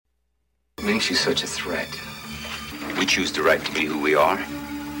makes you such a threat? We choose the right to be who we are.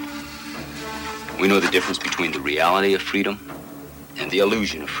 We know the difference between the reality of freedom and the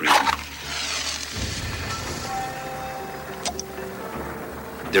illusion of freedom.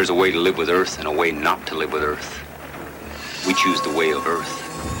 There's a way to live with Earth and a way not to live with Earth. We choose the way of Earth.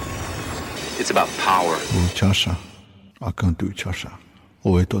 It's about power. Chasha, akan tu chasha.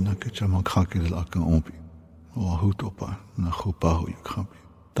 O eto na ke chama khakil akan ompi. O hutopa na khupa hu yukhabi.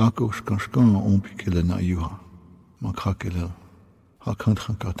 Tako shkan ompi kele na yuha. Ma khakil hakan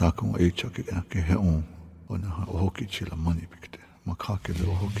khanka tako echa ke he on. Ona hoki chila mani pikte. Ma khakil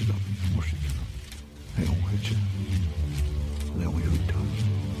hoki la moshikila. He on heche. Le on yuta.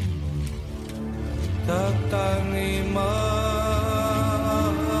 Tatani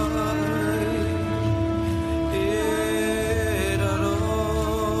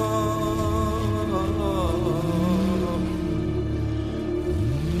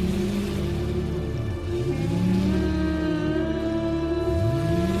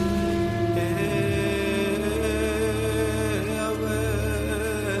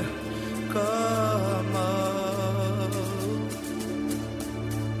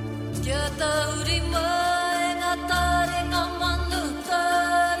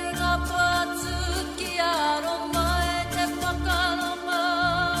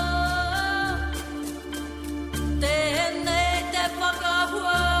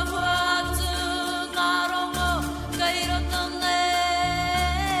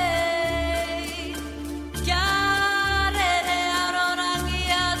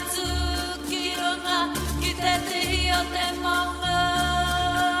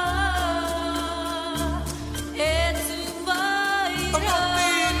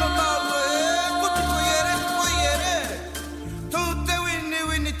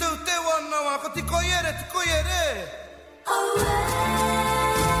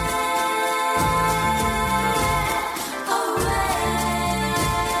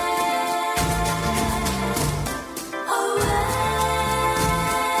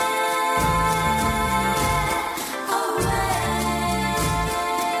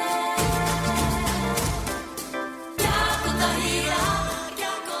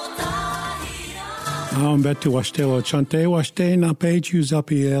Betu washtelo chante washte na peju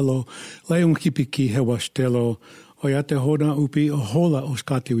zapielo leung kipiki he washtelo oyate hoda upi ohola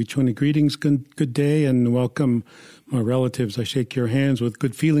oskati wichoni. Greetings, good day, and welcome, my relatives. I shake your hands with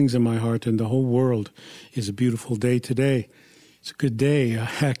good feelings in my heart, and the whole world is a beautiful day today. It's a good day,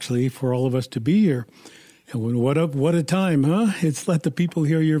 actually, for all of us to be here. And what a time, huh? It's let the people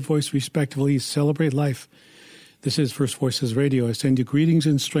hear your voice respectively, celebrate life. This is First Voices Radio. I send you greetings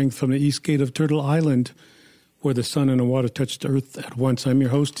and strength from the east gate of Turtle Island, where the sun and the water touched earth at once. I'm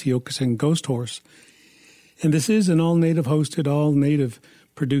your host, Tiokasin Ghost Horse. And this is an all-native hosted, all-native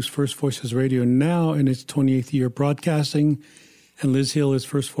produced First Voices Radio now in its 28th year broadcasting. And Liz Hill is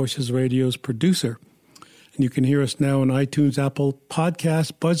First Voices Radio's producer. And you can hear us now on iTunes, Apple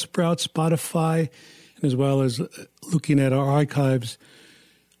Podcasts, Buzzsprout, Spotify, and as well as looking at our archives,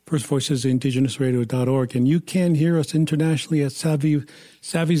 firstvoicesindigenousradio.org. And you can hear us internationally at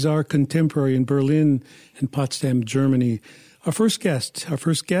Savizar Contemporary in Berlin and Potsdam, Germany. Our first guest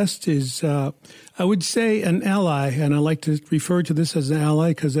is, I would say, an ally, and I like to refer to this as an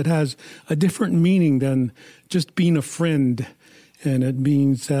ally because it has a different meaning than just being a friend. And it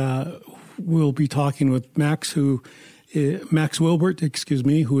means we'll be talking with Max Wilbert,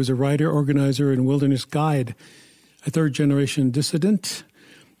 who is a writer, organizer, and wilderness guide, a third-generation dissident.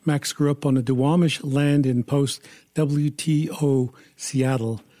 Max grew up on the Duwamish land in post-WTO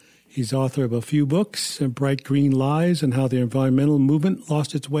Seattle. He's author of a few books, Bright Green Lies and How the Environmental Movement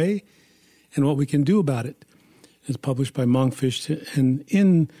Lost Its Way and What We Can Do About It. It's published by Monkfish. And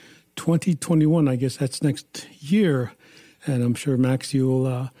in 2021, I guess that's next year, and I'm sure, Max,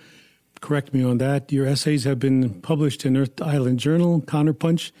 you'll correct me on that, your essays have been published in Earth Island Journal,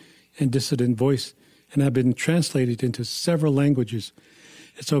 Counterpunch, and Dissident Voice, and have been translated into several languages.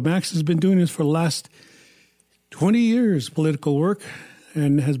 And so Max has been doing this for the last 20 years, political work,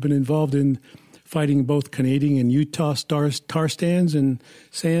 and has been involved in fighting both Canadian and Utah tar sands in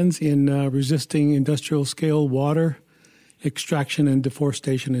resisting industrial-scale water extraction and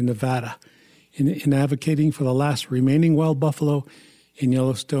deforestation in Nevada, in advocating for the last remaining wild buffalo in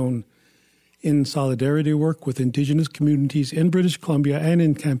Yellowstone, in solidarity work with Indigenous communities in British Columbia, and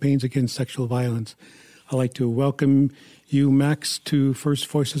in campaigns against sexual violence. I'd like to welcome you, Max, to First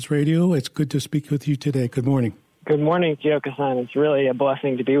Voices Radio. It's good to speak with you today. Good morning. Good morning, Tiokasin. It's really a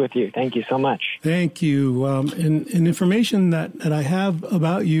blessing to be with you. Thank you so much. Thank you. And information that I have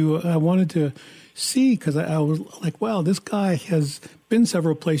about you, I wanted to see, because I was like, wow, this guy has been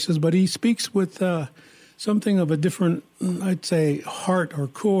several places, but he speaks with something of a different, I'd say, heart or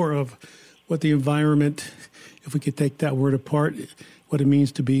core of what the environment, if we could take that word apart, what it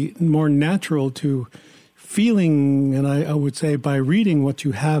means to be more natural to feeling, and I would say by reading what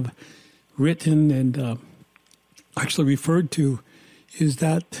you have written and actually referred to, is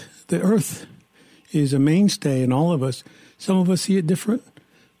that the earth is a mainstay in all of us. Some of us see it different,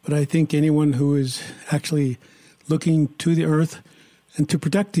 but I think anyone who is actually looking to the earth and to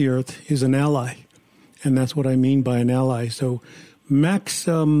protect the earth is an ally. And that's what I mean by an ally. So, Max,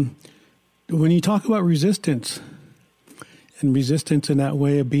 when you talk about resistance, and resistance in that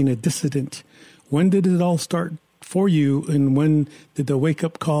way of being a dissident, when did it all start for you, and when did the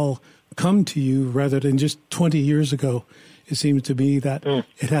wake-up call come to you rather than just 20 years ago? It seems to be that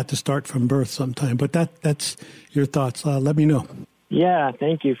it had to start from birth sometime. But that's your thoughts. Let me know. Yeah,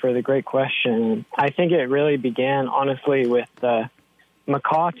 thank you for the great question. I think it really began, honestly, with the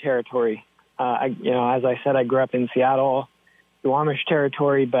Makah territory. As I said, I grew up in Seattle, Duwamish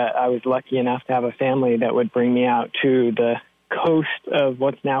territory, but I was lucky enough to have a family that would bring me out to the coast of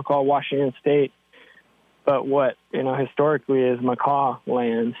what's now called Washington State, but what, historically is Makah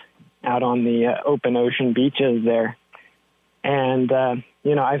land out on the open ocean beaches there. And,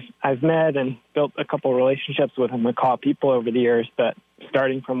 I've met and built a couple relationships with the Makah people over the years, but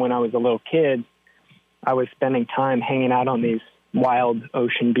starting from when I was a little kid, I was spending time hanging out on these wild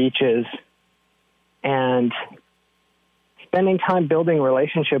ocean beaches and spending time building a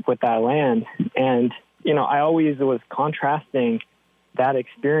relationship with that land. And, I always was contrasting that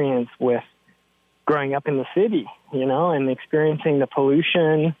experience with growing up in the city, and experiencing the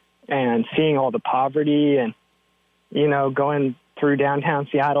pollution and seeing all the poverty and, going through downtown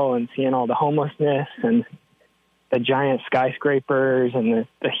Seattle and seeing all the homelessness and the giant skyscrapers and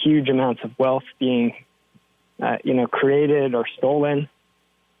the huge amounts of wealth being, created or stolen.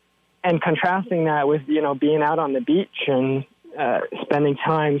 And contrasting that with, being out on the beach and spending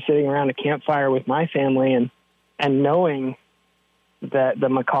time sitting around a campfire with my family and knowing that the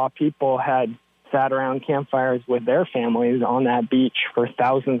Makah people had sat around campfires with their families on that beach for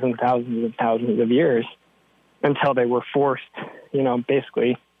thousands and thousands and thousands of years until they were forced,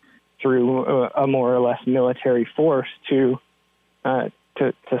 basically through a more or less military force to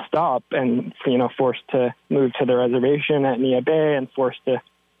stop and, forced to move to the reservation at Nia Bay and forced to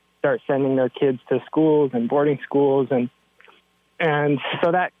start sending their kids to schools and boarding schools. And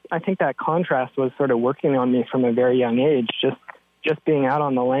so that, I think that contrast was sort of working on me from a very young age, just being out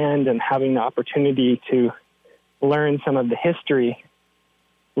on the land and having the opportunity to learn some of the history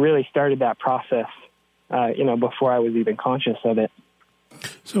really started that process, before I was even conscious of it.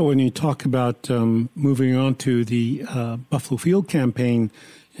 So when you talk about moving on to the Buffalo Field campaign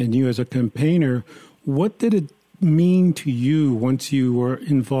and you as a campaigner, what did it mean to you once you were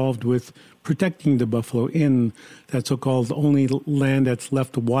involved with protecting the buffalo in that so-called only land that's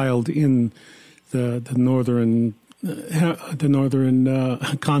left wild in the northern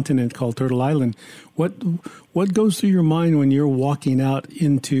continent called Turtle Island? What goes through your mind when you're walking out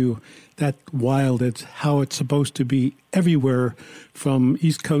into that wild? It's how it's supposed to be everywhere from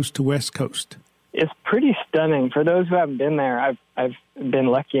East Coast to West Coast. It's pretty stunning. For those who haven't been there, I've been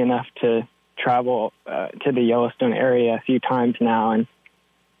lucky enough to travel to the Yellowstone area a few times now and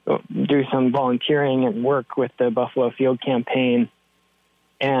do some volunteering and work with the Buffalo Field campaign.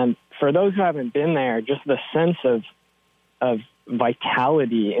 And for those who haven't been there, just the sense of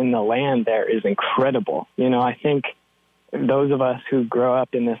vitality in the land there is incredible. I think those of us who grow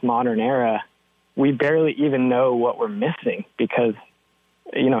up in this modern era, we barely even know what we're missing because,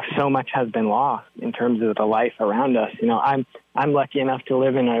 so much has been lost in terms of the life around us. I'm lucky enough to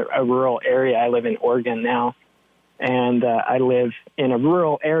live in a rural area. I live in Oregon now, and I live in a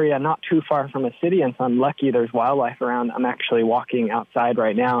rural area not too far from a city, and so I'm lucky there's wildlife around. I'm actually walking outside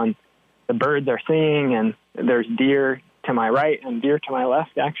right now, and the birds are singing, and there's deer to my right and deer to my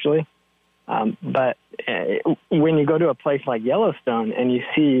left, actually. But when you go to a place like Yellowstone and you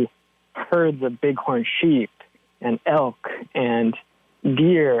see herds of bighorn sheep and elk and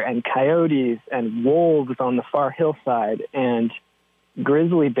deer and coyotes and wolves on the far hillside and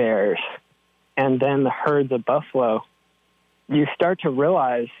grizzly bears and then the herds of buffalo, you start to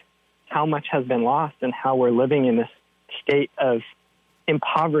realize how much has been lost and how we're living in this state of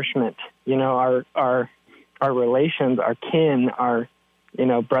impoverishment. Our relations, our kin, our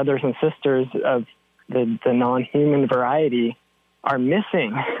brothers and sisters of the non-human variety are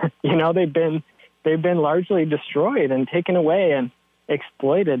missing. They've been largely destroyed and taken away and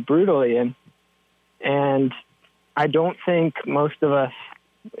exploited brutally. And I don't think most of us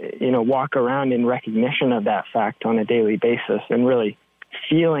walk around in recognition of that fact on a daily basis and really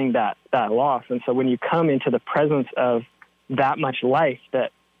feeling that loss. And so when you come into the presence of that much life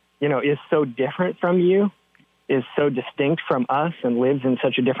that, is so different from you, is so distinct from us and lives in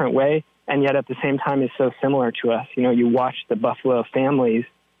such a different way, and yet at the same time is so similar to us. You watch the buffalo families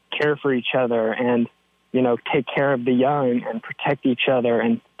care for each other and, take care of the young and protect each other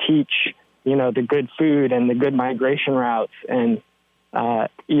and teach, the good food and the good migration routes. And,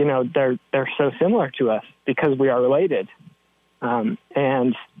 they're so similar to us because we are related. And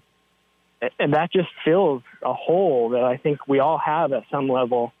that just fills a hole that I think we all have at some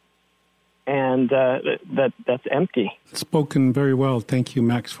level, and that's empty. Spoken very well. Thank you,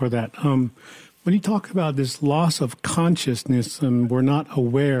 Max, for that. When you talk about this loss of consciousness and we're not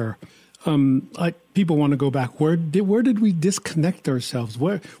aware, people want to go back. Where did we disconnect ourselves?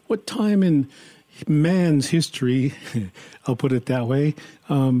 What time in man's history, I'll put it that way,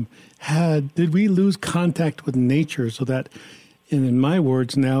 did we lose contact with nature so that, and in my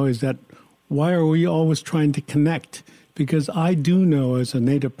words now, is that why are we always trying to connect? Because I do know as a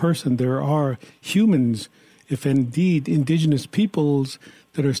Native person, there are humans, if indeed indigenous peoples,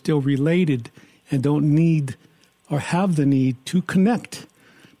 that are still related and don't need or have the need to connect,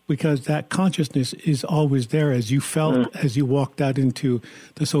 because that consciousness is always there, as you felt as you walked out into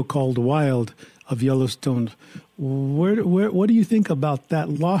the so-called wild of Yellowstone. What do you think about that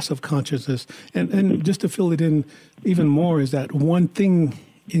loss of consciousness? And just to fill it in even more, is that one thing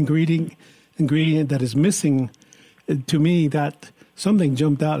ingredient that is missing to me, that something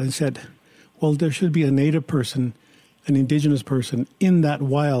jumped out and said, well, there should be a Native person, an indigenous person in that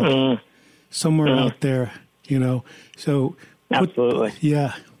wild somewhere out there, So absolutely.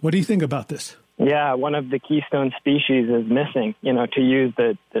 What do you think about this? Yeah, one of the keystone species is missing, to use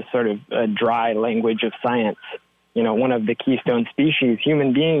the sort of dry language of science. One of the keystone species,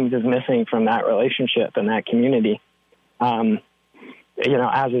 human beings, is missing from that relationship and that community, as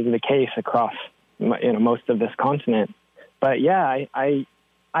is the case across, most of this continent. But yeah, I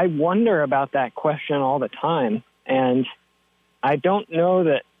wonder about that question all the time. And I don't know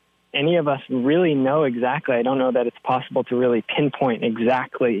that any of us really know exactly. I don't know that it's possible to really pinpoint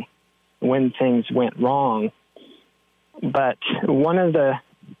exactly when things went wrong. But one of the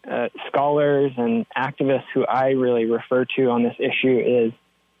scholars and activists who I really refer to on this issue is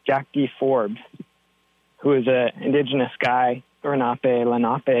Jack D. Forbes, who is an indigenous guy,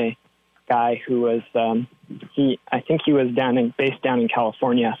 Lenape guy, who was, I think he was based down in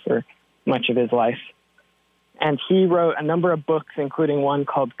California for much of his life. And he wrote a number of books, including one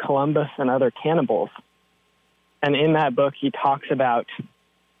called Columbus and Other Cannibals. And in that book, he talks about,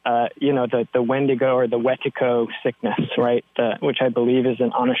 the Wendigo or the Wetiko sickness, right? Which I believe is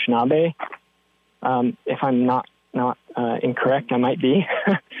an Anishinaabe. If I'm not incorrect, I might be,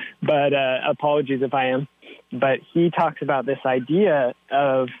 but apologies if I am. But he talks about this idea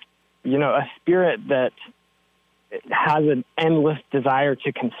of, a spirit that has an endless desire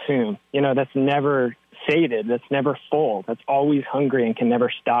to consume, that's never sated, that's never full, that's always hungry and can never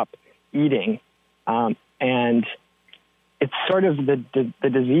stop eating. And it's sort of the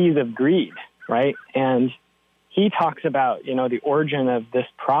disease of greed, right? And he talks about, the origin of this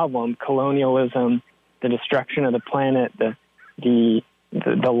problem, colonialism, the destruction of the planet, the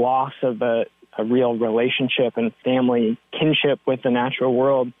loss of a real relationship and family kinship with the natural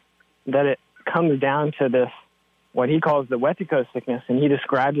world, that it comes down to this, what he calls the Wetiko sickness, and he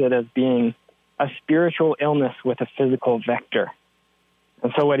describes it as being a spiritual illness with a physical vector.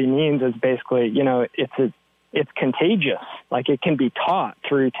 And so what he means is basically, it's contagious. Like, it can be taught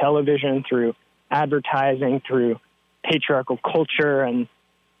through television, through advertising, through patriarchal culture and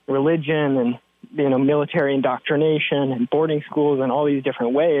religion and, military indoctrination and boarding schools and all these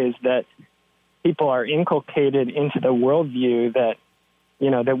different ways that people are inculcated into the worldview that,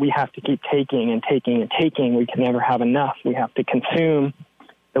 that we have to keep taking and taking and taking. We can never have enough. We have to consume.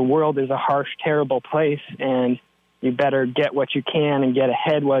 The world is a harsh, terrible place, and you better get what you can and get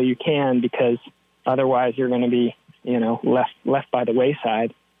ahead while you can, because otherwise you're going to be, left by the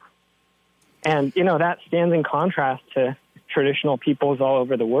wayside. And, that stands in contrast to traditional peoples all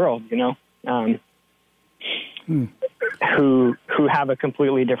over the world, who have a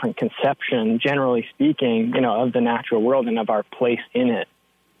completely different conception, generally speaking, of the natural world and of our place in it.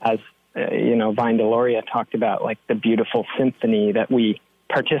 As, Vine Deloria talked about, like the beautiful symphony that we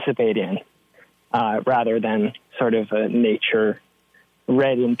participate in, rather than sort of a nature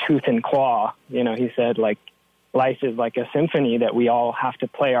read in tooth and claw. He said, like, life is like a symphony that we all have to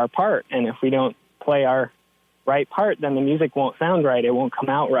play our part. And if we don't play our right part, then the music won't sound right. It won't come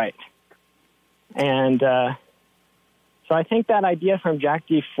out right. And so So I think that idea from Jack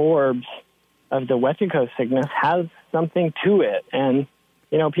D. Forbes of the Wetiko sickness has something to it. And,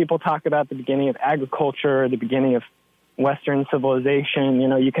 you know, people talk about the beginning of agriculture, the beginning of Western civilization. You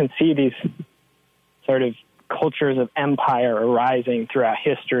know, you can see these sort of cultures of empire arising throughout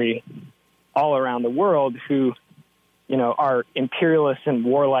history all around the world who, you know, are imperialist and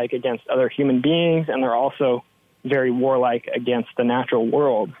warlike against other human beings, and they're also very warlike against the natural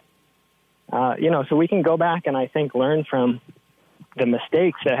world. You know, so we can go back and I think learn from the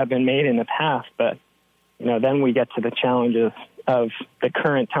mistakes that have been made in the past, but, you know, then we get to the challenges of the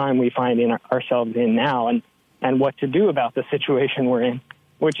current time we find ourselves in now and what to do about the situation we're in,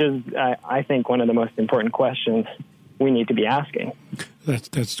 which is, I think, one of the most important questions we need to be asking.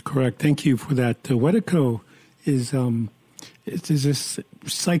 That's correct. Thank you for that. Wetiko is this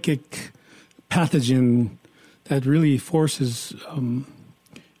psychic pathogen that really forces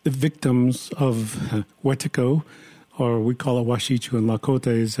the victims of Wetiko, or we call it Washichu in Lakota,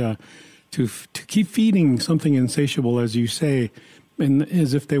 is to keep feeding something insatiable, as you say, and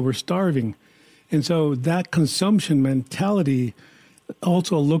as if they were starving. And so that consumption mentality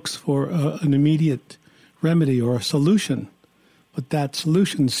also looks for an immediate remedy or a solution, but that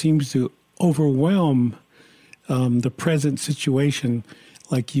solution seems to overwhelm the present situation.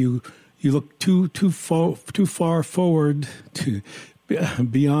 Like you look too far forward to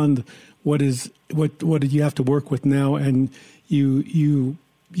beyond what you have to work with now, and you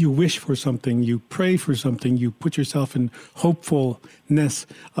wish for something, you pray for something, you put yourself in hopefulness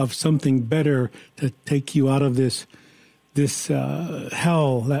of something better to take you out of this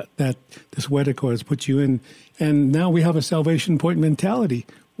hell that this Wetiko has put you in. And now we have a salvation point mentality.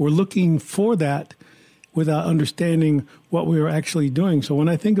 We're looking for that without understanding what we are actually doing. So when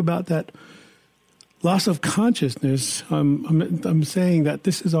I think about that loss of consciousness, I'm saying that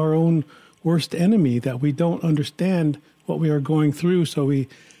this is our own worst enemy, that we don't understand what we are going through. So we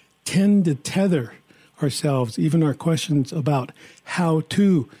tend to tether ourselves, even our questions about how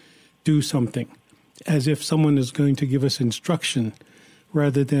to do something, as if someone is going to give us instruction,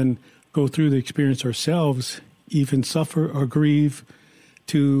 rather than go through the experience ourselves, even suffer or grieve,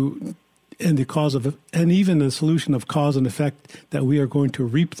 and even the solution of cause and effect, that we are going to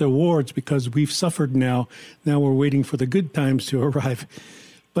reap the rewards because we've suffered now. Now we're waiting for the good times to arrive.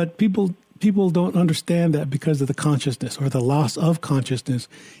 But people don't understand that because of the consciousness or the loss of consciousness,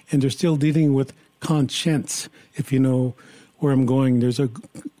 and they're still dealing with conscience. If you know where I'm going, there's a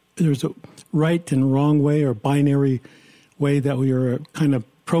right and wrong way, or binary way, that we are kind of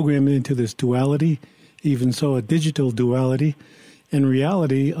programmed into this duality, even so a digital duality, and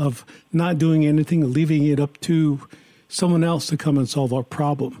reality of not doing anything, leaving it up to someone else to come and solve our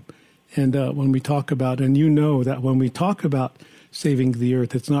problem. And when we talk about, and you know that when we talk about saving the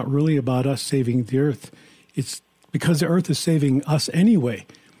earth, it's not really about us saving the earth. It's because the earth is saving us anyway.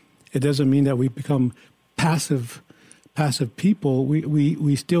 It doesn't mean that we become passive people.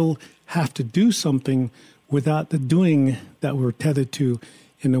 We still have to do something without the doing that we're tethered to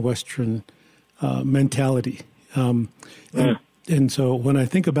in the Western mentality. And so when I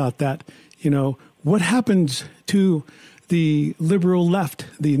think about that, you know, what happens to the liberal left,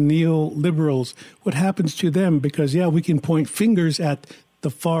 the neoliberals, what happens to them? Because, yeah, we can point fingers at the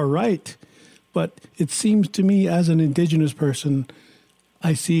far right, but it seems to me as an indigenous person,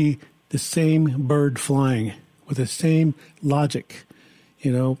 I see the same bird flying with the same logic.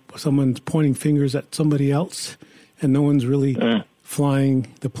 You know, someone's pointing fingers at somebody else, and no one's really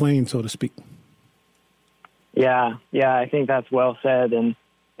flying the plane, so to speak. Yeah, I think that's well said. And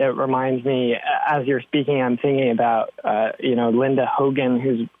it reminds me, as you're speaking, I'm thinking about, Linda Hogan,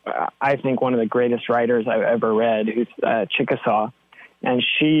 who's, I think, one of the greatest writers I've ever read, who's Chickasaw. And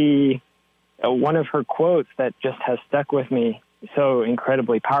one of her quotes that just has stuck with me so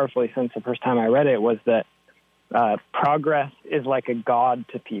incredibly powerfully since the first time I read it was that progress is like a god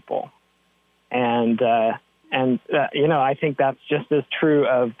to people. And I think that's just as true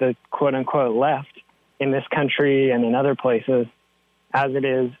of the quote-unquote left in this country and in other places as it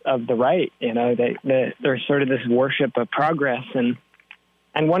is of the right. You know, there's sort of this worship of progress. And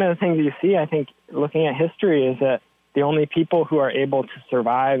one of the things you see, I think, looking at history, is that the only people who are able to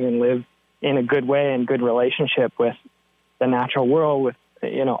survive and live in a good way and good relationship with the natural world, with,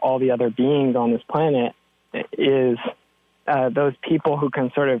 you know, all the other beings on this planet, is those people who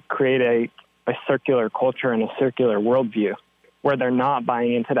can sort of create a circular culture and a circular worldview, where they're not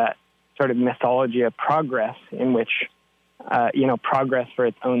buying into that sort of mythology of progress, in which, progress for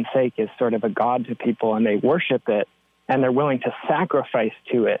its own sake is sort of a god to people, and they worship it, and they're willing to sacrifice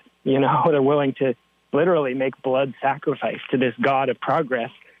to it. You know, they're willing to literally make blood sacrifice to this god of progress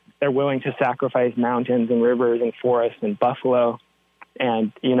they're willing to sacrifice mountains and rivers and forests and buffalo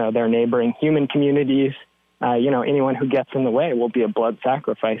and, their neighboring human communities. Anyone who gets in the way will be a blood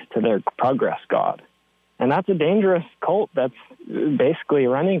sacrifice to their progress god. And that's a dangerous cult that's basically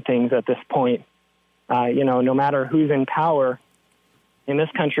running things at this point. No matter who's in power, in this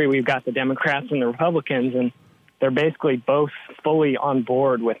country we've got the Democrats and the Republicans, and they're basically both fully on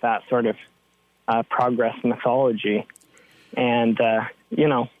board with that sort of progress mythology and,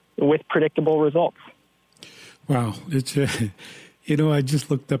 with predictable results. Wow. It's, I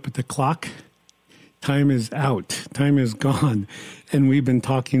just looked up at the clock. Time is out. Time is gone. And we've been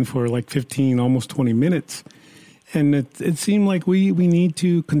talking for like 15, almost 20 minutes. And it seemed like we need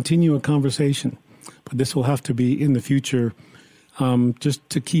to continue a conversation. But this will have to be in the future, just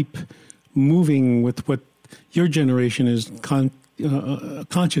to keep moving with what your generation is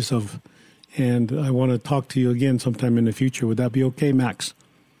conscious of. And I want to talk to you again sometime in the future. Would that be okay, Max?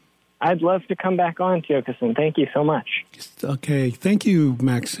 I'd love to come back on, Tiokasin. Thank you so much. Okay. Thank you,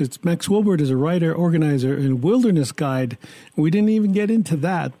 Max. Max Wilbert is a writer, organizer, and wilderness guide. We didn't even get into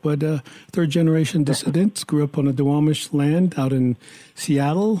that, but third-generation dissidents, grew up on the Duwamish land out in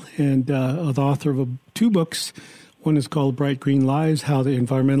Seattle, and the author of two books. One is called Bright Green Lies, How the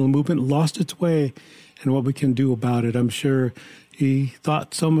Environmental Movement Lost Its Way and What We Can Do About It. I'm sure he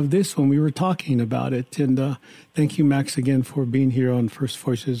thought some of this when we were talking about it. And thank you, Max, again for being here on First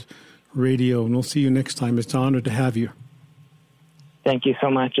Voices Radio, and we'll see you next time. It's an honor to have you. Thank you so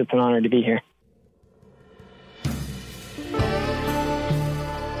much. It's an honor to be here.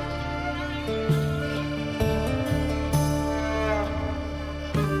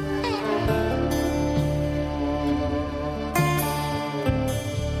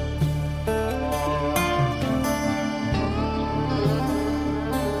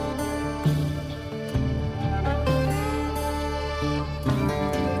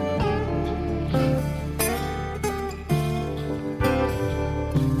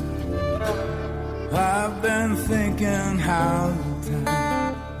 Thinking how the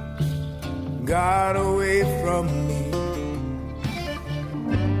time got away from me,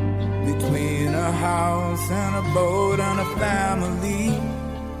 between a house and a boat and a family.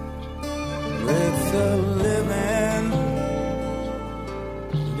 It's a living,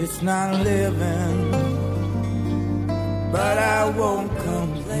 it's not living, but I won't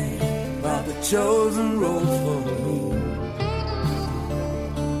complain about the chosen road for me.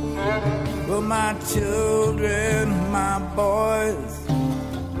 But my children, my boys,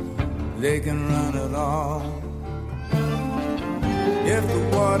 they can run it all. If the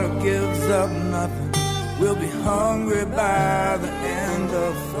water gives up nothing, we'll be hungry by the end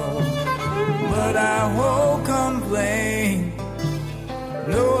of fall. But I won't complain,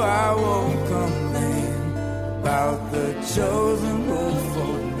 no, I won't complain about the chosen road for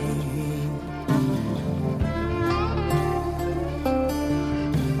me.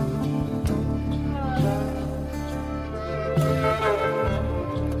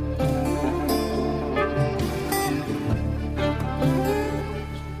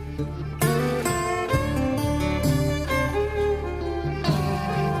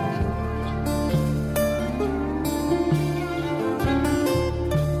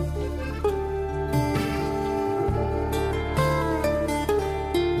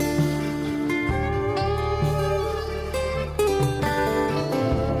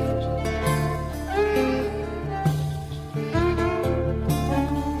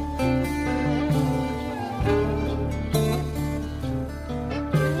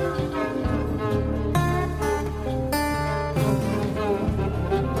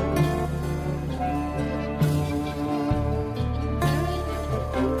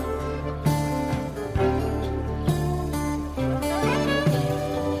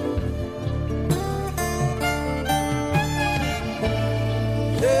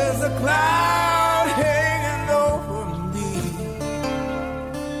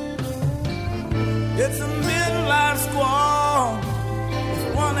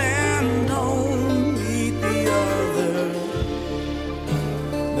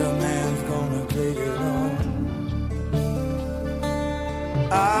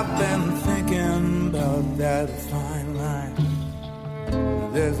 I've been thinking about that fine line.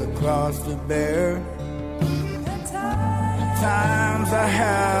 There's a cross to bear. At times I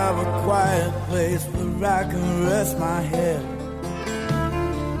have a quiet place where I can rest my head.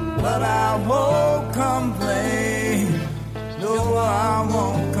 But I won't complain. No, I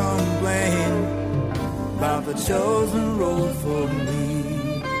won't complain about the chosen road for me.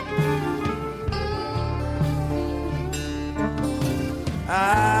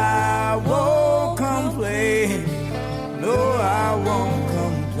 I won't complain. No, I won't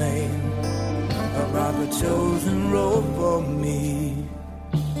complain chosen road for me.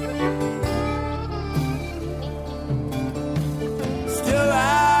 Still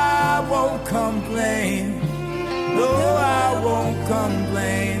I won't complain, no I won't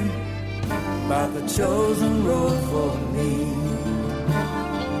complain about the chosen road for me.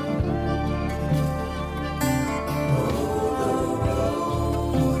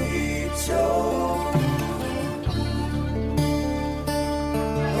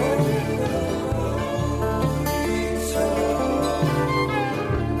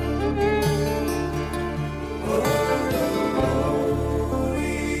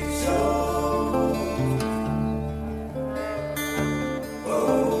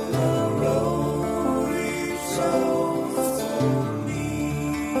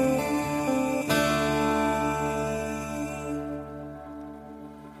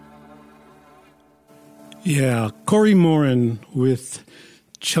 Yeah, Corey Morin with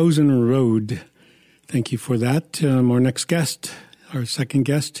Chosen Road. Thank you for that. Our next guest, our second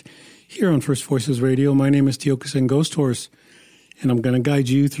guest here on First Voices Radio. My name is Tiokasin Ghost Horse, and I'm going to guide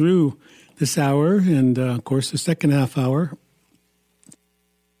you through this hour and, of course, the second half hour.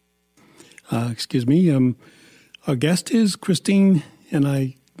 Our guest is Christine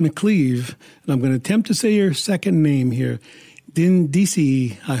McCleave, and I'm going to attempt to say your second name here.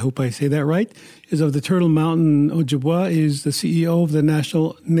 Dindisi, I hope I say that right, is of the Turtle Mountain Ojibwa, is the CEO of the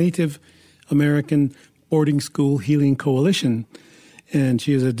National Native American Boarding School Healing Coalition. And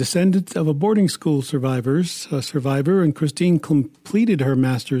she is a descendant of a boarding school survivor, and Christine completed her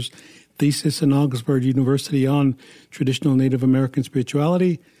master's thesis in Augsburg University on traditional Native American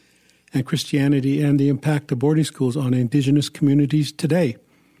spirituality and Christianity and the impact of boarding schools on Indigenous communities today.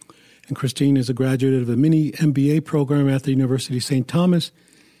 And Christine is a graduate of the mini MBA program at the University of St. Thomas,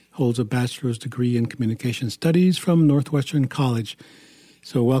 holds a bachelor's degree in communication studies from Northwestern College.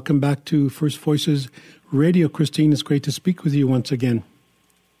 So welcome back to First Voices Radio, Christine. It's great to speak with you once again.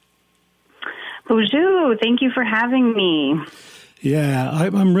 Bonjour. Thank you for having me. Yeah,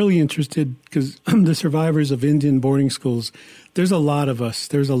 I'm really interested because the survivors of Indian boarding schools, there's a lot of us.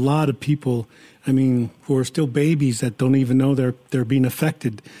 There's a lot of people, who are still babies that don't even know they're being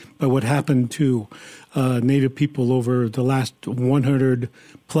affected by what happened to Native people over the last 100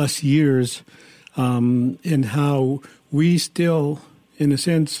 plus years, and how we still, in a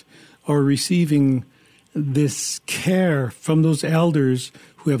sense, are receiving this care from those elders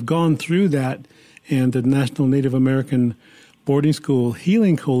who have gone through that. And the National Native American Boarding School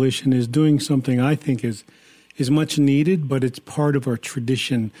Healing Coalition is doing something I think is much needed, but it's part of our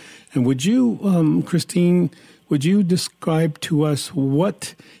tradition. And would you, Christine, would you describe to us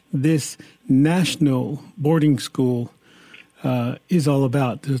what this National Boarding School is all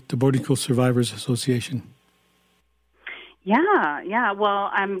about, the Boarding School Survivors Association? Yeah. Well,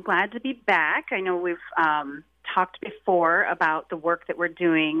 I'm glad to be back. I know we've talked before about the work that we're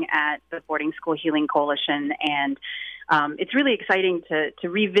doing at the Boarding School Healing Coalition, and it's really exciting to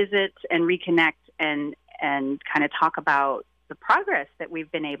revisit and reconnect and kind of talk about the progress that we've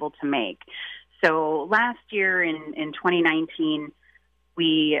been able to make. So last year in 2019,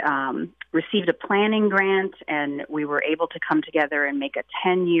 we received a planning grant, and we were able to come together and make a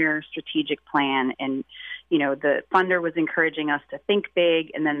 10-year strategic plan. And, the funder was encouraging us to think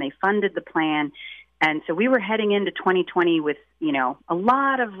big, and then they funded the plan. And so we were heading into 2020 with, a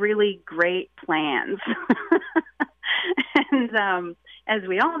lot of really great plans. And as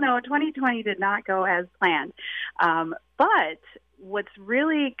we all know, 2020 did not go as planned. But what's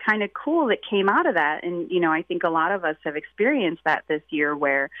really kind of cool that came out of that, and, I think a lot of us have experienced that this year,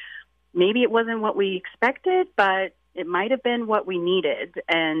 where maybe it wasn't what we expected, but it might have been what we needed.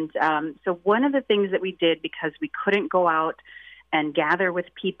 And so one of the things that we did, because we couldn't go out and gather with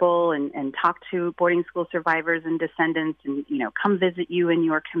people and talk to boarding school survivors and descendants and, come visit you in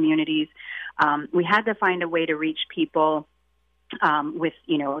your communities, we had to find a way to reach people with,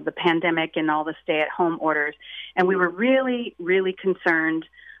 the pandemic and all the stay-at-home orders. And we were really, really concerned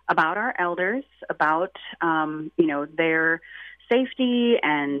about our elders, about, their safety.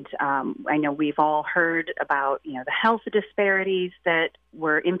 And I know we've all heard about, the health disparities that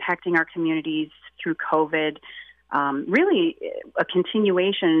were impacting our communities through COVID. Really a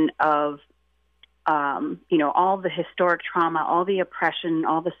continuation of, all the historic trauma, all the oppression,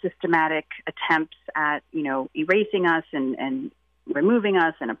 all the systematic attempts at, erasing us and removing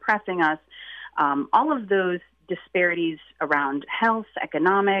us and oppressing us. All of those disparities around health,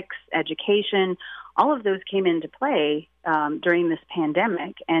 economics, education, all of those came into play during this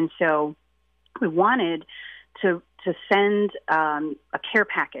pandemic. And so we wanted to send a care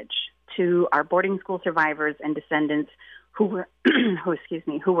package to our boarding school survivors and descendants who were,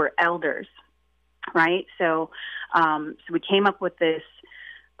 who were elders. right? So we came up with this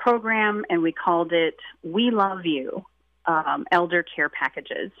program, and we called it We Love You, Elder Care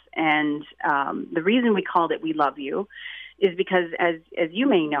Packages. And the reason we called it We Love You is because, as you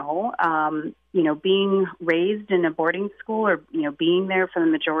may know, being raised in a boarding school, or being there for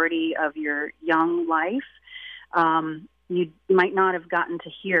the majority of your young life, you might not have gotten to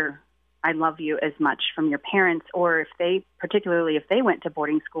hear "I love you" as much from your parents, or particularly if they went to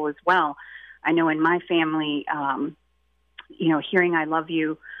boarding school as well. I know in my family, hearing "I love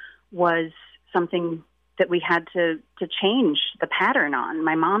you" was something that we had to change the pattern on.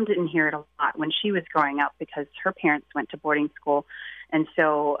 My mom didn't hear it a lot when she was growing up because her parents went to boarding school. And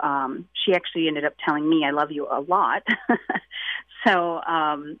so she actually ended up telling me "I love you" a lot.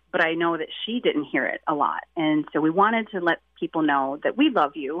 But I know that she didn't hear it a lot. And so we wanted to let people know that we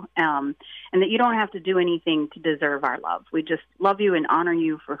love you, and that you don't have to do anything to deserve our love. We just love you and honor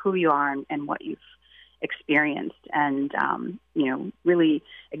you for who you are and what you've experienced, and really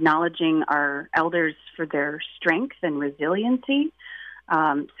acknowledging our elders for their strength and resiliency.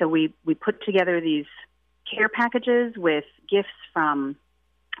 So we put together these care packages with gifts from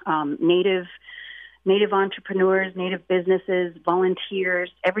native entrepreneurs, native businesses,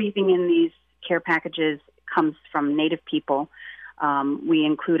 volunteers. Everything in these care packages comes from Native people. We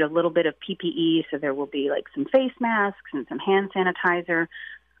include a little bit of PPE, so there will be like some face masks and some hand sanitizer.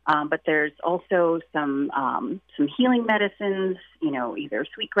 But there's also some healing medicines, either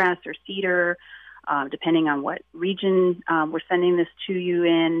sweetgrass or cedar, depending on what region we're sending this to you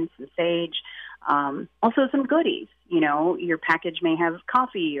in, some sage. Also some goodies. Your package may have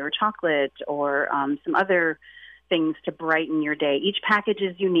coffee or chocolate or some other things to brighten your day. Each package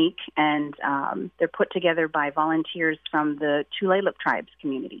is unique, and they're put together by volunteers from the Tulalip Tribes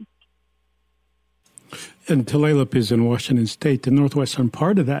community. And Tulalip is in Washington State, the northwestern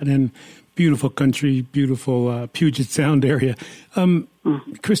part of that, and beautiful country, beautiful Puget Sound area.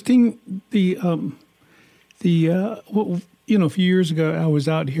 Christine, a few years ago I was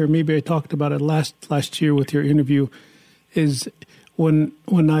out here. Maybe I talked about it last year with your interview. Is when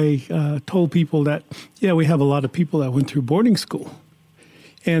I told people that we have a lot of people that went through boarding school,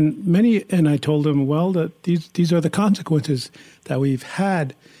 and I told them, well, that these are the consequences that we've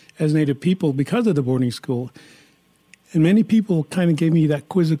had as Native people because of the boarding school. And many people kind of gave me that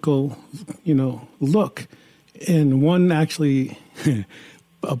quizzical, look. And one actually,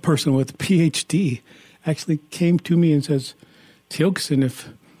 a person with a PhD, actually came to me and says, Tiokasin, if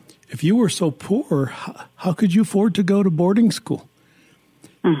you were so poor, how could you afford to go to boarding school?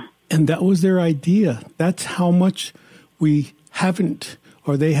 And that was their idea. That's how much we haven't,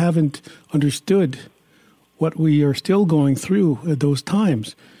 or they haven't understood what we are still going through at those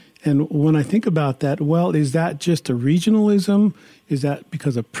times. And when I think about that, well, is that just a regionalism? Is that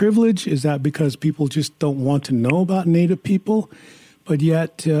because of privilege? Is that because people just don't want to know about Native people? But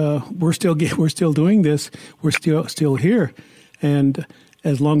yet we're still doing this. We're still here, and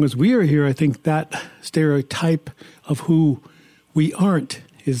as long as we are here, I think that stereotype of who we aren't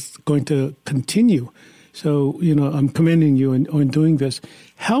is going to continue. So I'm commending you on doing this.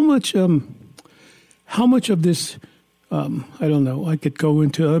 How much of this? I don't know. I could go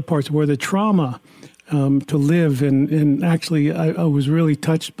into other parts where the trauma to live, and actually, I was really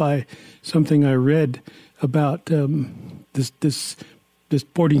touched by something I read about this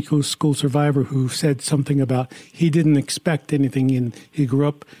boarding school survivor who said something about he didn't expect anything, and he grew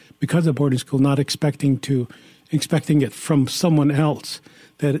up because of boarding school, not expecting it from someone else.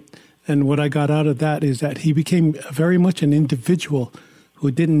 And what I got out of that is that he became very much an individual who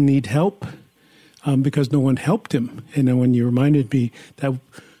didn't need help. Because no one helped him. And then when you reminded me that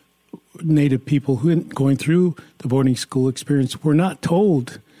Native people who were going through the boarding school experience were not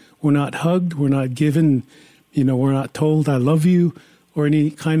told, were not hugged, were not given, we're not told "I love you" or any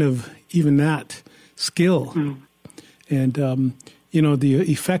kind of even that skill. And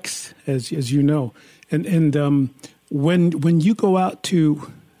the effects, as you know, and when you go out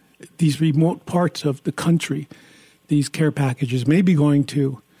to these remote parts of the country, these care packages may be going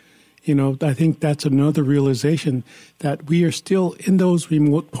to. I think that's another realization that we are still in those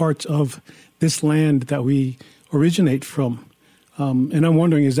remote parts of this land that we originate from. And I'm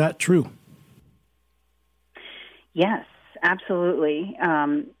wondering, is that true? Yes, absolutely.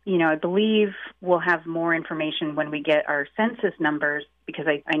 I believe we'll have more information when we get our census numbers, because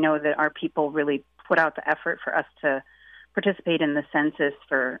I know that our people really put out the effort for us to participate in the census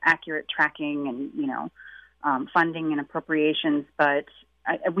for accurate tracking and, funding and appropriations. But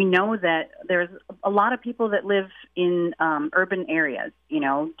we know that there's a lot of people that live in urban areas,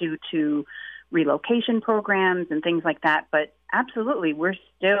 due to relocation programs and things like that. But absolutely, we're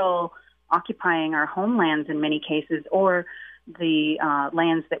still occupying our homelands in many cases, or the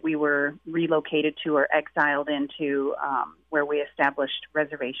lands that we were relocated to or exiled into, where we established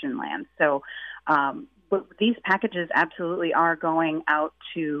reservation lands. So but these packages absolutely are going out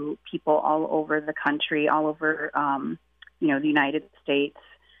to people all over the country, all over, the United States,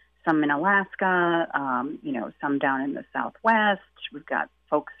 some in Alaska, some down in the Southwest. We've got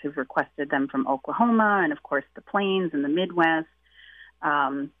folks who've requested them from Oklahoma and, of course, the Plains and the Midwest.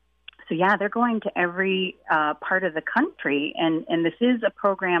 They're going to every part of the country, and this is a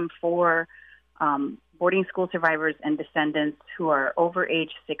program for boarding school survivors and descendants who are over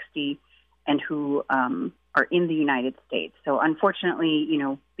age 60 and who are in the United States. So unfortunately,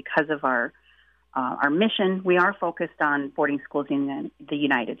 because of our mission, we are focused on boarding schools in the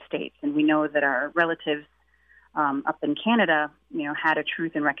United States. And we know that our relatives up in Canada, had a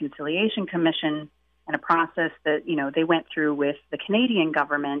Truth and Reconciliation Commission and a process that, they went through with the Canadian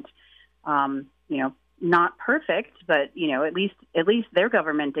government, not perfect, but, at least their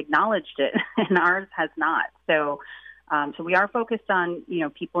government acknowledged it and ours has not. So we are focused on,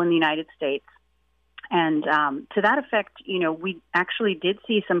 people in the United States. And to that effect, we actually did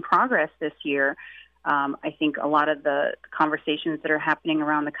see some progress this year. I think a lot of the conversations that are happening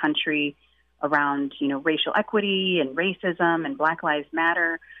around the country around, racial equity and racism and Black Lives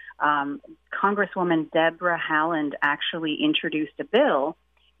Matter, Congresswoman Deborah Haaland actually introduced a bill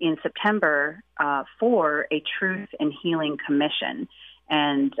in September for a Truth and Healing Commission.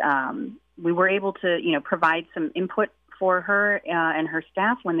 And we were able to, provide some input for her and her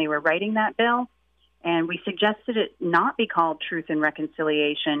staff when they were writing that bill. And we suggested it not be called Truth and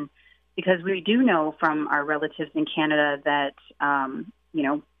Reconciliation because we do know from our relatives in Canada that,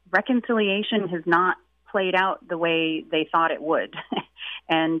 reconciliation has not played out the way they thought it would.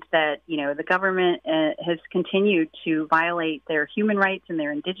 And that, the government has continued to violate their human rights and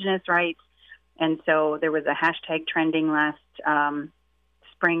their Indigenous rights. And so there was a hashtag trending last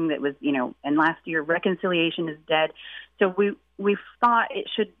spring that was, and last year, reconciliation is dead. So we thought it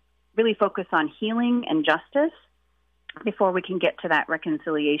should really focus on healing and justice before we can get to that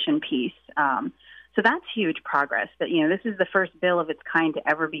reconciliation piece. So that's huge progress. That, this is the first bill of its kind to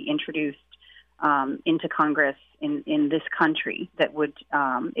ever be introduced into Congress in this country that would,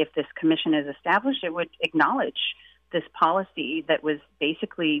 if this commission is established, it would acknowledge this policy that was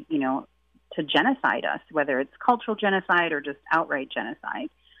basically, to genocide us, whether it's cultural genocide or just outright genocide.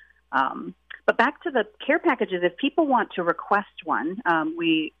 But back to the care packages, if people want to request one,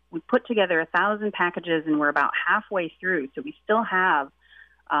 we put together 1,000 packages and we're about halfway through. So we still have,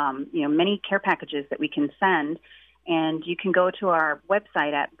 many care packages that we can send. And you can go to our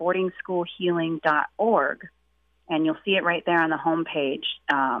website at boardingschoolhealing.org, and you'll see it right there on the homepage.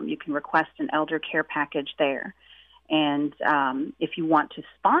 You can request an elder care package there. And if you want to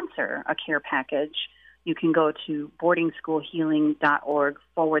sponsor a care package, you can go to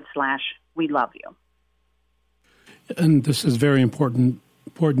boardingschoolhealing.org/we love you. And this is very important.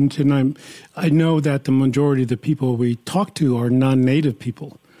 And I know that the majority of the people we talk to are non-native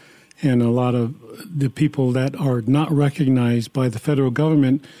people. And a lot of the people that are not recognized by the federal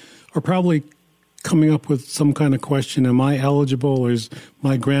government are probably coming up with some kind of question, am I eligible or is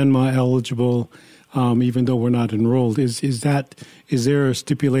my grandma eligible, even though we're not enrolled? Is there a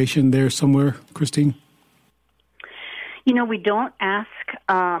stipulation there somewhere, Christine? We don't ask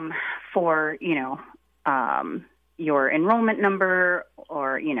for, your enrollment number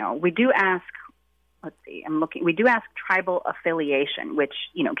or, we do ask, we do ask tribal affiliation, which,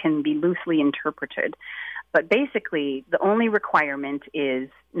 can be loosely interpreted. But basically, the only requirement is,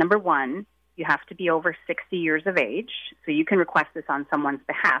 number one, you have to be over 60 years of age. So you can request this on someone's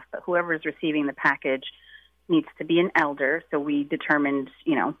behalf, but whoever is receiving the package needs to be an elder. So we determined,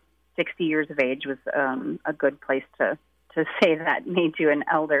 60 years of age was a good place to say that made you an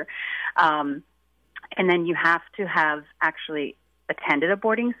elder. And then you have to have actually attended a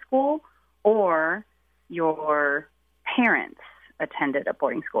boarding school or your parents attended a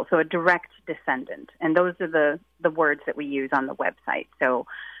boarding school, so a direct descendant. And those are the words that we use on the website. So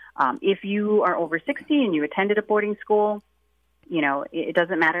if you are over 60 and you attended a boarding school, it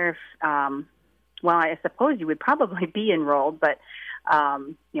doesn't matter if, I suppose you would probably be enrolled, but,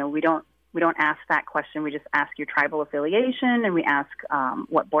 we don't ask that question. We just ask your tribal affiliation, and we ask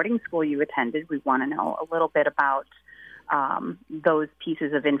what boarding school you attended. We want to know a little bit about those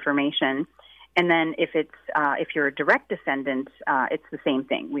pieces of information. And then if you're a direct descendant, it's the same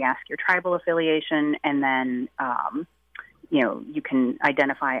thing. We ask your tribal affiliation, and then you can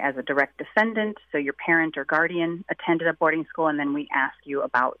identify as a direct descendant. So your parent or guardian attended a boarding school, and then we ask you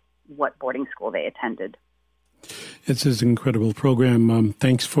about what boarding school they attended. It's an incredible program.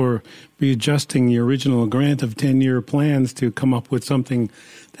 Thanks for readjusting the original grant of 10-year plans to come up with something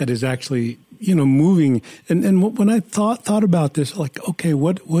that is actually, moving. And when I thought about this, like, okay,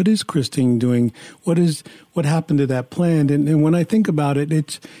 what is Christine doing? What happened to that plan? And when I think about it,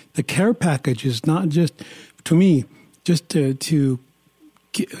 it's the care package is not just, to me, just to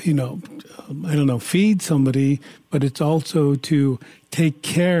feed somebody, but it's also to take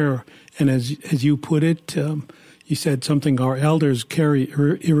care. And as you put it, you said something, our elders carry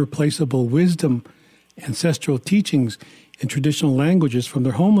irreplaceable wisdom, ancestral teachings, and traditional languages from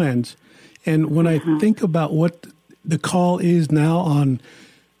their homelands. And when I think about what the call is now on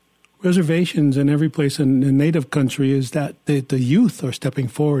reservations and every place in Native country, is that the youth are stepping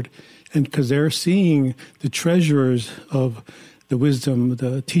forward, and because they're seeing the treasurers of the wisdom,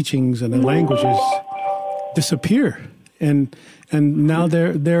 the teachings, and the languages disappear. And now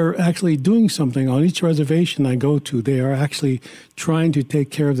they're actually doing something on each reservation I go to. They are actually trying to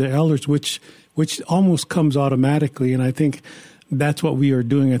take care of their elders, which almost comes automatically. And I think that's what we are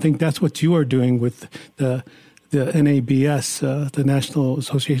doing. I think that's what you are doing with the NABS, the National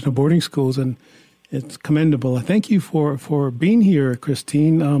Association of Boarding Schools, and it's commendable. I thank you for being here,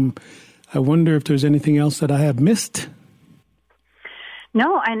 Christine. I wonder if there's anything else that I have missed.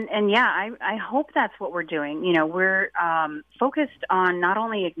 No, and yeah, I hope that's what we're doing. We're focused on not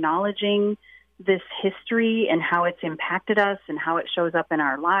only acknowledging this history and how it's impacted us and how it shows up in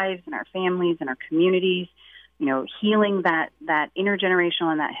our lives and our families and our communities, healing that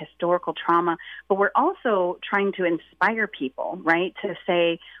intergenerational and that historical trauma, but we're also trying to inspire people, right, to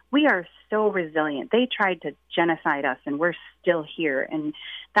say, we are so resilient. They tried to genocide us and we're still here. And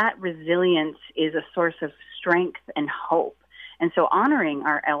that resilience is a source of strength and hope. And so honoring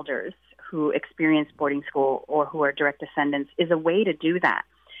our elders who experienced boarding school or who are direct descendants is a way to do that.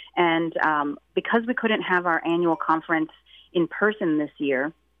 And because we couldn't have our annual conference in person this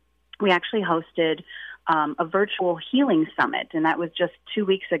year, we actually hosted a virtual healing summit, and that was just 2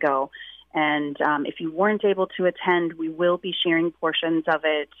 weeks ago. And if you weren't able to attend, we will be sharing portions of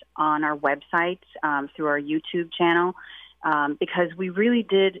it on our website through our YouTube channel. Because we really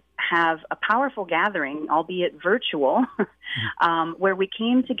did have a powerful gathering, albeit virtual, where we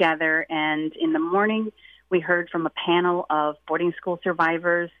came together, and in the morning we heard from a panel of boarding school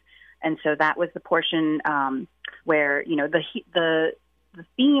survivors, and so that was the portion where the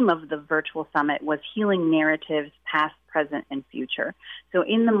theme of the virtual summit was healing narratives, past, present, and future. So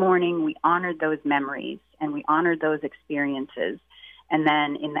in the morning we honored those memories and we honored those experiences, and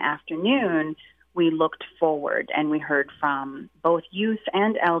then in the afternoon we looked forward and we heard from both youth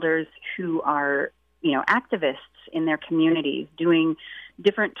and elders who are, activists in their communities doing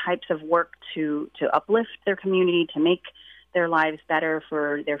different types of work to uplift their community, to make their lives better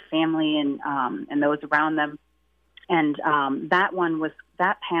for their family and those around them. And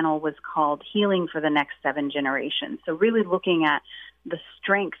that panel was called Healing for the Next 7 Generations. So really looking at the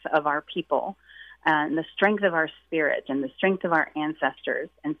strength of our people and the strength of our spirit and the strength of our ancestors.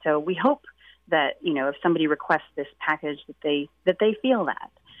 And so we hope that, if somebody requests this package, that they feel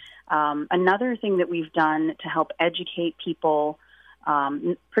that. Another thing that we've done to help educate people,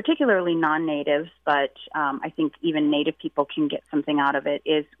 particularly non-natives, but I think even Native people can get something out of it,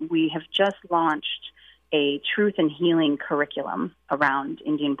 is we have just launched a truth and healing curriculum around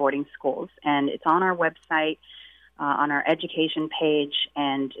Indian boarding schools. And it's on our website, on our education page,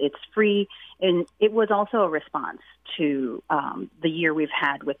 and it's free. And it was also a response to the year we've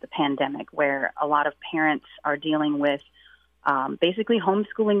had with the pandemic, where a lot of parents are dealing with basically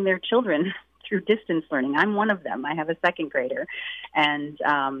homeschooling their children through distance learning. I'm one of them. I have a second grader. And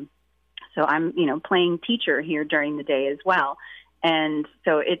so I'm, playing teacher here during the day as well. And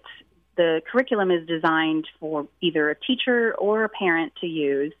so the curriculum is designed for either a teacher or a parent to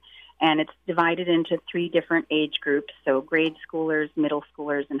use. And it's divided into 3 different age groups, so grade schoolers, middle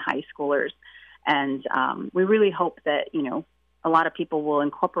schoolers, and high schoolers. And we really hope that, a lot of people will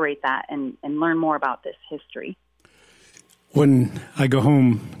incorporate that and learn more about this history. When I go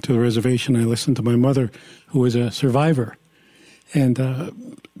home to the reservation, I listen to my mother, who was a survivor. And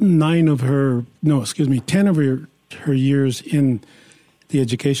 10 of her years in the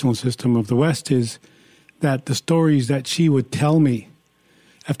educational system of the West is that the stories that she would tell me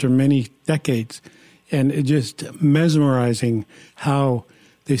after many decades, and it just mesmerizing how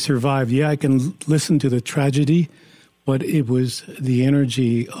they survived. Yeah, I can listen to the tragedy, but it was the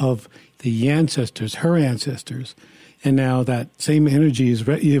energy of the ancestors, her ancestors. And now that same energy,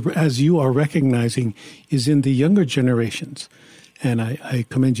 as you are recognizing, is in the younger generations. And I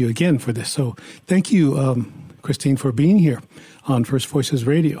commend you again for this. So thank you, Christine, for being here on First Voices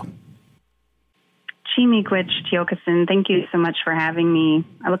Radio. Chimiigwech Tiokasin, thank you so much for having me.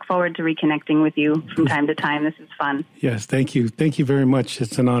 I look forward to reconnecting with you from time to time. This is fun. Yes, thank you. Thank you very much.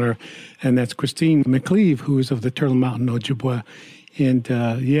 It's an honor. And that's Christine McLeave, who is of the Turtle Mountain Ojibwa. And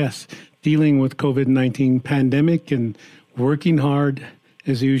yes, dealing with COVID-19 pandemic and working hard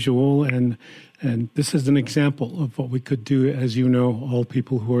as usual. And this is an example of what we could do, as you know, all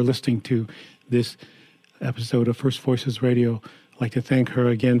people who are listening to this episode of First Voices Radio. I'd like to thank her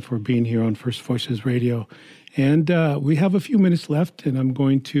again for being here on First Voices Radio. And we have a few minutes left, and I'm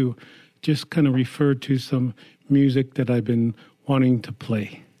going to just kind of refer to some music that I've been wanting to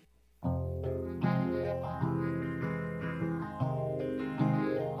play.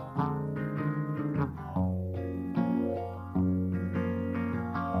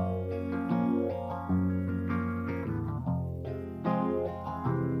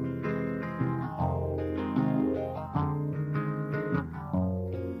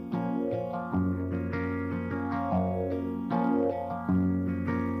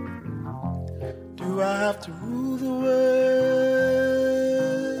 Do I have to rule the world,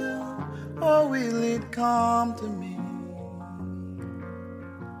 or will it come to me?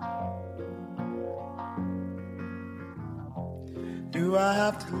 Do I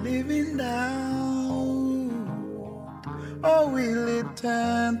have to live in doubt, or will it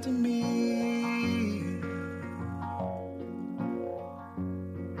turn to me?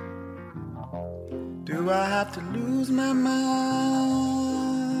 Do I have to lose my mind,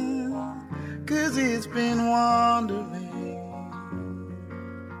 'cause it's been wandering?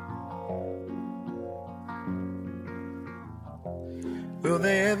 Will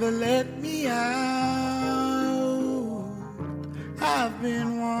they ever let me out? I've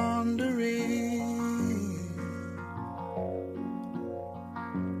been wondering.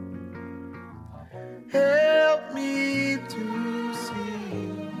 Help me to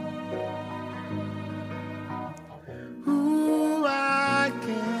see who I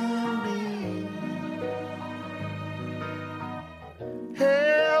can be.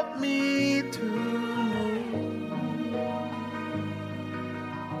 Help me to know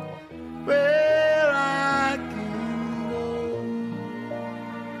where I can go.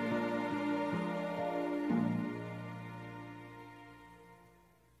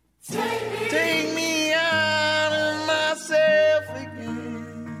 Take me out of myself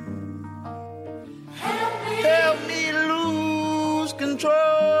again. Help me lose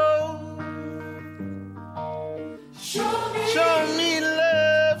control. Show me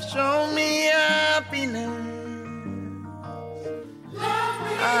love, show me happiness.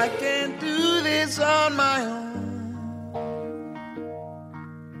 I can't do this on my own.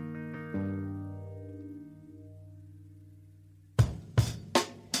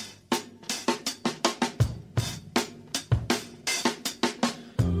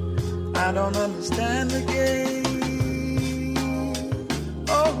 I don't understand the game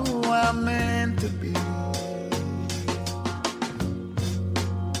or who I'm meant to be.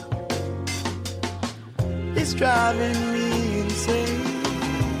 It's driving me insane,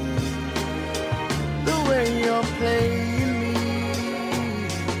 the way you're playing me.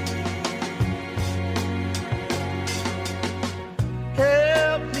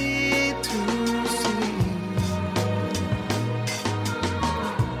 Help me to see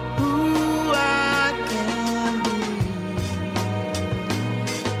who I can be.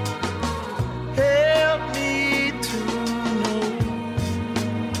 Help me to know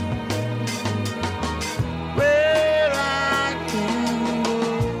where I can go.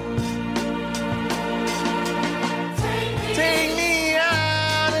 Take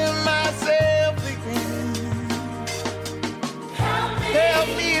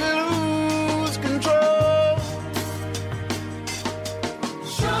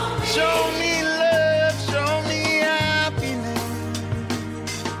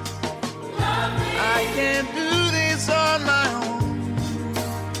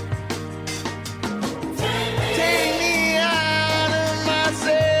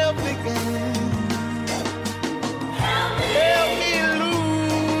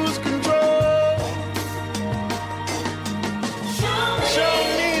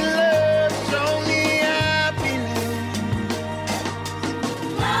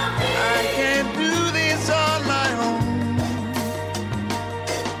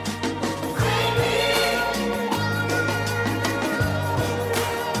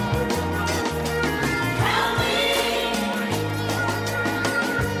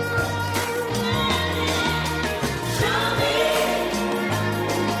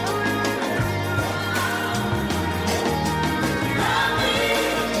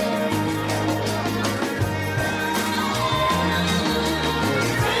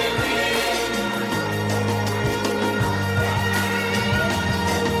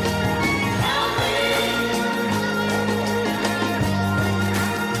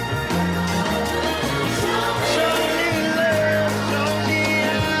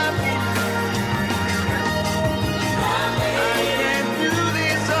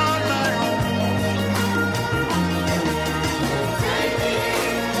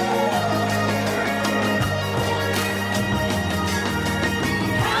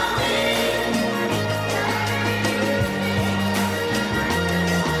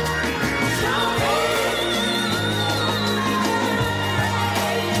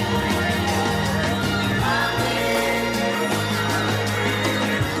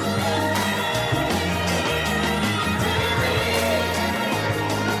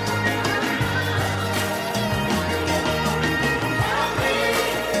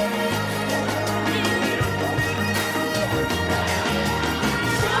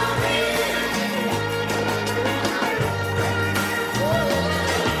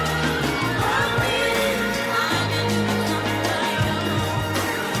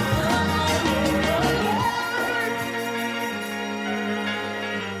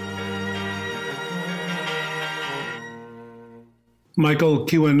Michael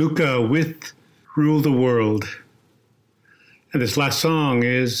Kiwanuka with Rule the World. And this last song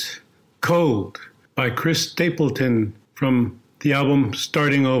is Cold by Chris Stapleton from the album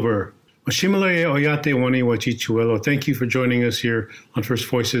Starting Over. Thank you for joining us here on First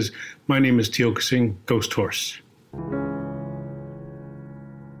Voices. My name is Teal Singh, Ghost Horse.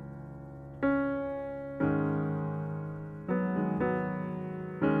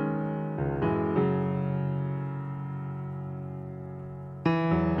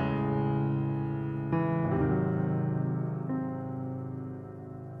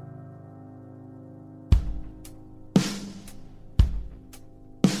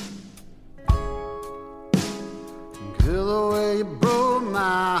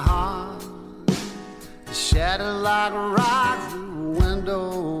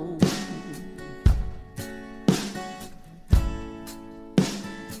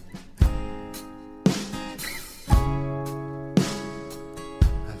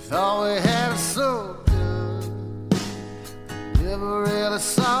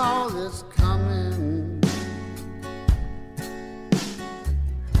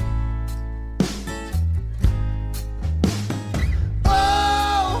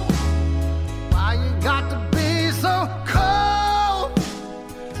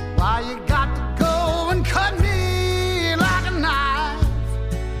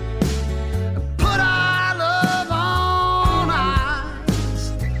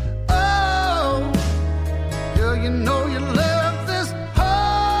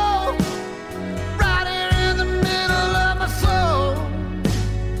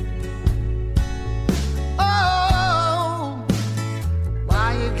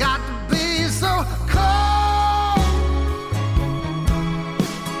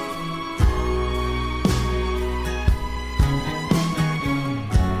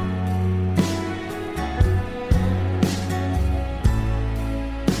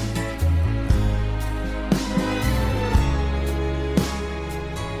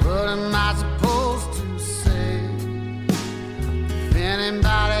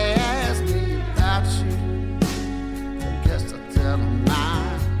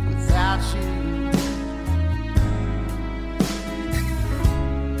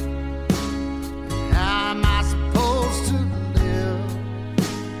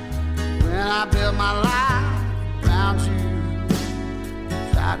 I built my life